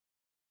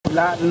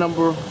Lot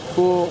number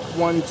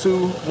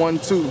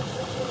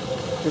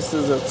 41212. This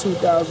is a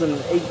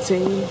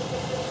 2018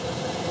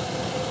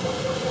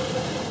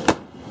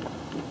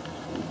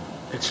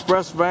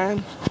 express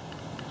van.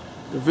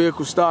 The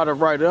vehicle started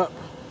right up.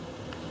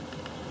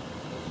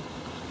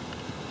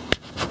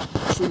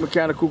 True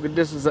mechanical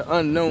conditions are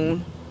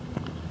unknown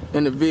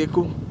in the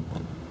vehicle.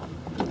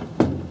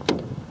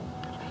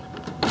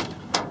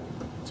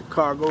 It's a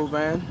cargo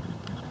van,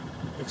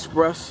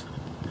 express.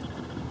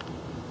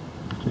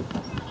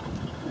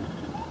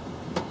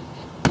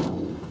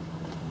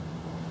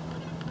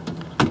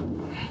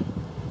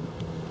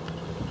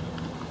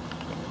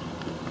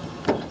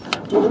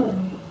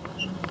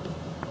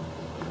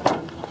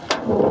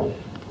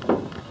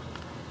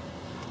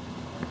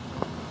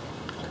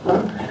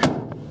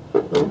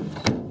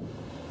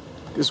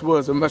 This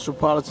was a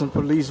Metropolitan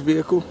Police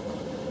vehicle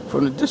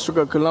from the District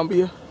of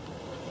Columbia.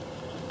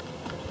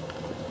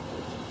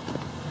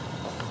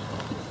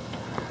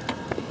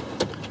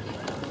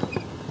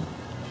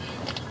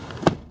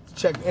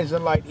 Check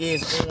engine light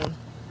is on.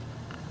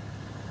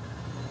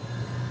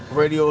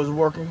 Radio is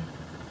working.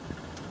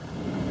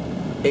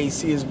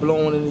 AC is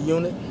blowing in the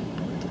unit.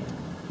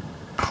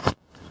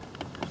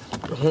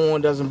 The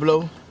horn doesn't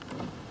blow.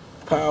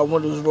 Power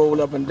windows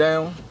roll up and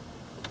down.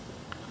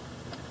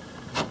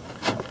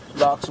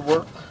 Locks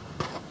work.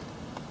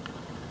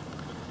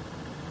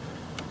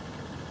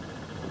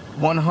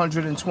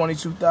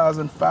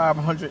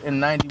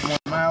 122,591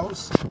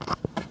 miles.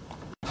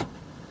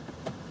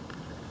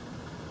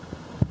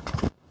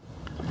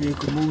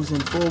 Vehicle moves in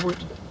forward.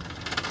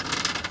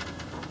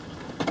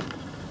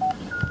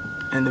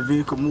 And the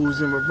vehicle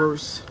moves in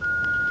reverse.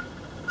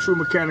 True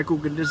mechanical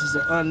conditions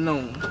are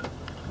unknown.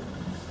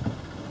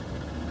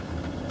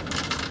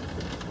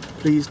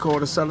 Please call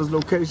the seller's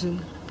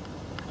location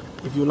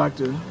if you'd like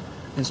to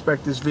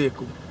inspect this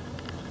vehicle.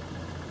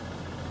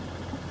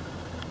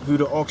 View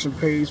the auction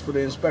page for the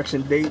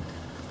inspection date.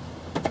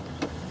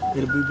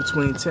 It'll be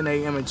between 10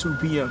 a.m. and 2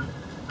 p.m.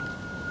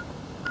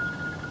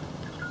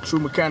 True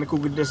mechanical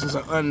conditions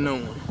are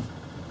unknown.